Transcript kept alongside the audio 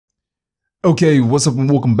Okay, what's up and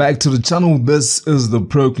welcome back to the channel. This is the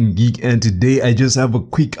Prokon Geek, and today I just have a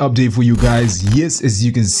quick update for you guys. Yes, as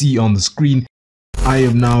you can see on the screen, I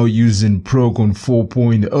am now using Prokon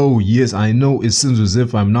 4.0. Yes, I know it seems as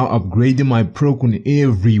if I'm now upgrading my Prokon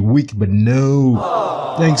every week, but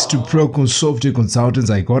no. Thanks to Prokon Software Consultants,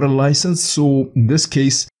 I got a license. So in this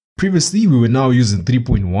case, previously we were now using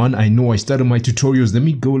 3.1. I know I started my tutorials. Let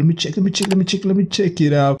me check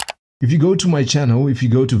it out. If you go to my channel, if you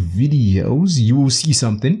go to videos, you will see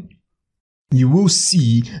something. You will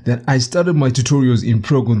see that I started my tutorials in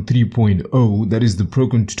Prokon 3.0. That is the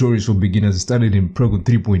Prokon tutorials for beginners. I started in Prokon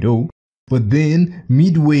 3.0. But then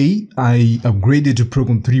midway, I upgraded to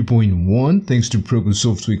Prokon 3.1 thanks to Prokon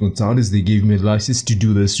Software Consultants. They gave me a license to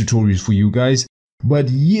do those tutorials for you guys. But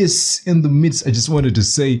yes, in the midst, I just wanted to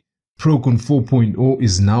say Prokon 4.0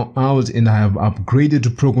 is now out, and I have upgraded to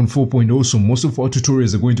Prokon 4.0, so most of our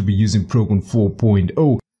tutorials are going to be using Prokon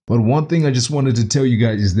 4.0. But one thing I just wanted to tell you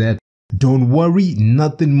guys is that don't worry,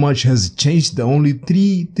 nothing much has changed. The only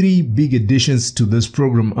three big additions to this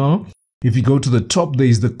program are, if you go to the top, there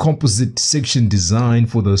is the composite section design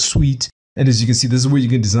for the suite, and as you can see, this is where you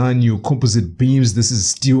can design your composite beams. This is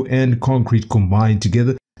steel and concrete combined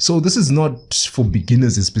together. So this is not for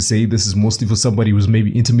beginners per se. This is mostly for somebody who's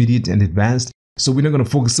maybe intermediate and advanced. So we're not going to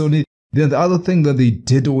focus on it. Then the other thing that they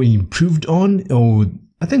did or improved on, or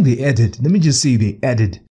I think they added, let me just say they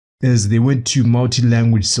added, is they went to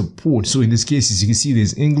multi-language support. So in this case, as you can see,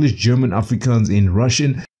 there's English, German, Afrikaans, and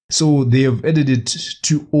Russian. So they have added it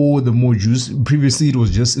to all the modules. Previously, it was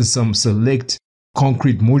just in some select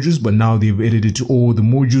concrete modules, but now they've added it to all the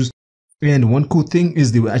modules. And one cool thing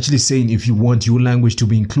is they were actually saying if you want your language to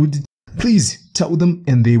be included, please tell them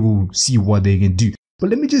and they will see what they can do.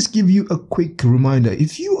 But let me just give you a quick reminder.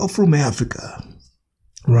 If you are from Africa,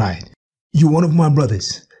 right, you're one of my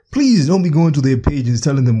brothers, please don't be going to their page and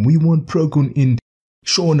telling them we want Prokon in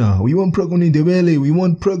Shona, we want Prokon in Debele, we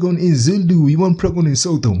want Prokon in Zulu, we want Prokon in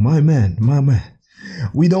Soto. My man,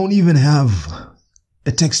 we don't even have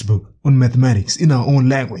a textbook on mathematics in our own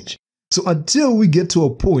language. So until we get to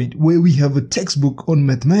a point where we have a textbook on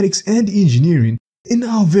mathematics and engineering in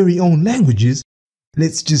our very own languages,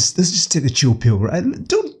 let's just take a chill pill, right?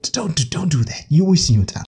 Don't do that. You're wasting your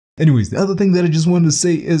time. Anyways, the other thing that I just wanted to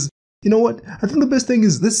say is, you know what? I think the best thing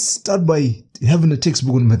is let's start by having a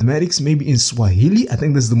textbook on mathematics, maybe in Swahili. I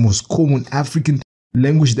think that's the most common African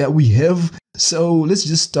language that we have. So let's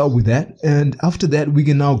just start with that, and after that we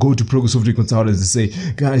can now go to Prokon Software Consultants and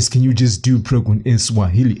say, guys, can you just do Prokon in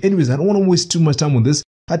Swahili? Anyways, I don't want to waste too much time on this.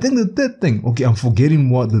 I think the third thing, okay, I'm forgetting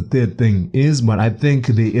what the third thing is, but I think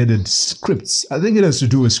they added scripts. I think it has to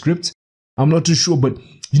do with scripts. I'm not too sure, but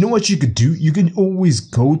you know what you could do? You can always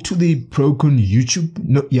go to the Prokon YouTube.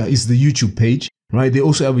 No, yeah, it's the YouTube page, right? They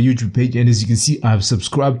also have a YouTube page, and as you can see, I've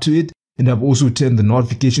subscribed to it, and I've also turned the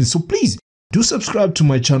notifications. So please do subscribe to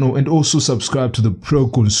my channel, and also subscribe to the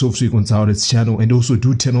Prokon Software Consultants channel, and also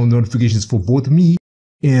do turn on notifications for both me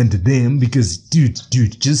and them, because dude,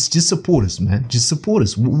 just support us, man. Just support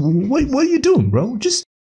us. What are you doing, bro? Just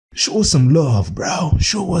show us some love, bro.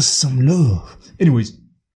 Show us some love. Anyways,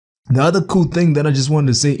 the other cool thing that I just wanted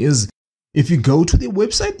to say is, if you go to their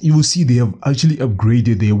website, you will see they have actually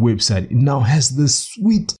upgraded their website. It now has this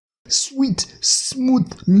sweet,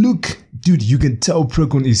 smooth look. Dude, you can tell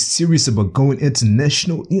Prokon is serious about going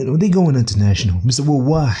international. You know, they're going international. Mr.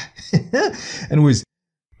 Worldwide. Anyways,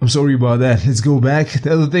 I'm sorry about that. Let's go back.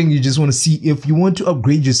 The other thing, you just want to see if you want to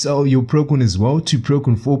upgrade your Prokon as well to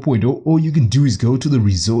Prokon 4.0, all you can do is go to the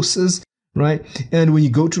resources, right? And when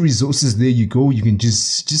you go to resources, there you go. You can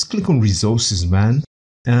just click on resources, man.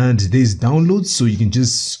 And there's downloads, so you can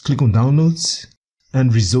just click on downloads.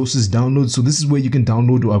 And resources download. So this is where you can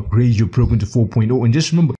download or upgrade your Prokon to 4.0. And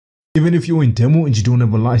just remember, even if you're in demo and you don't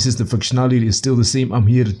have a license, the functionality is still the same. I'm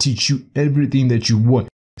here to teach you everything that you want.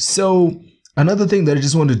 So another thing that I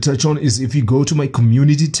just wanted to touch on is if you go to my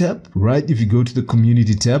community tab, right? If you go to the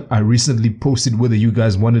community tab, I recently posted whether you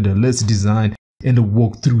guys wanted a let's design and a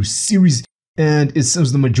walkthrough series. And it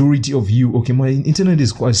seems the majority of you, okay, my internet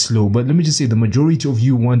is quite slow, but let me just say the majority of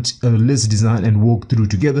you want a let's design and walkthrough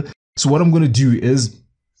together. So what I'm going to do is,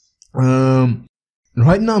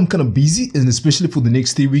 right now I'm kind of busy, and especially for the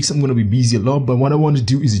next 3 weeks, I'm going to be busy a lot. But what I want to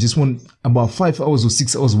do is I just want about 5 hours or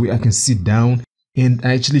 6 hours where I can sit down and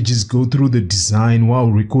actually just go through the design while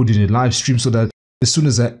recording a live stream, so that as soon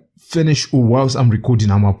as I finish or whilst I'm recording,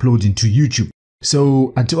 I'm uploading to YouTube.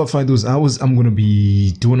 So until I find those hours, I'm going to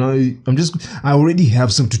be doing, I already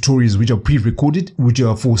have some tutorials which are pre-recorded, which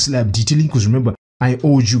are for slab detailing, because remember, I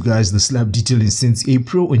owed you guys the slab detailing since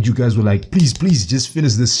April, and you guys were like, please, just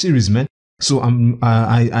finish this series, man. So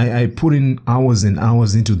I put in hours and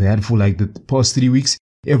hours into that for like the past 3 weeks.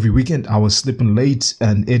 Every weekend I was sleeping late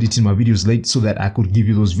and editing my videos late so that I could give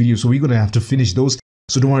you those videos. So we're gonna have to finish those.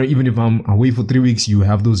 So don't worry, even if I'm away for 3 weeks, you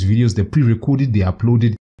have those videos. They're pre-recorded, they're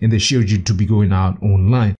uploaded, and they're scheduled to be going out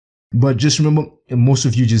online. But just remember, most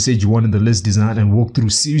of you just said you wanted the list design and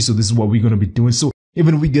walkthrough series. So this is what we're gonna be doing. So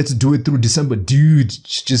even if we get to do it through December, dude,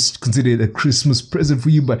 just consider it a Christmas present for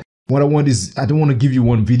you. But what I want is, I don't want to give you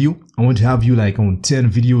one video. I want to have you like on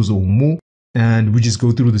 10 videos or more. And we just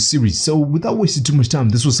go through the series. So without wasting too much time,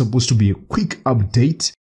 this was supposed to be a quick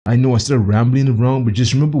update. I know I started rambling around, but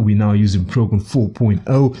just remember we're now using Prokon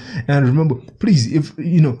 4.0. And remember, please, if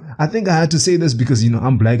I think I had to say this because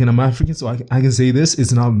I'm black and I'm African, so I can say this.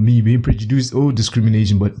 It's not me being prejudiced or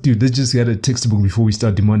discrimination, but dude, let's just get a textbook before we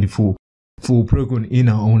start demanding for Prokon in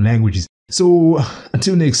our own languages. So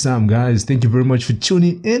until next time, guys, thank you very much for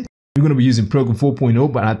tuning in. We're going to be using Prokon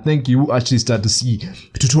 4.0, but I think you will actually start to see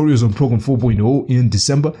tutorials on Prokon 4.0 in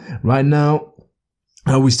December. Right now,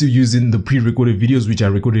 we're still using the pre-recorded videos, which I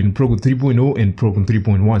recorded in Prokon 3.0 and Prokon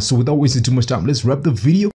 3.1. So without wasting too much time, let's wrap the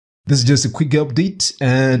video. This is just a quick update,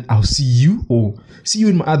 and I'll see you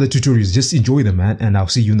in my other tutorials. Just enjoy them, man, and I'll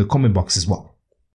see you in the comment box as well.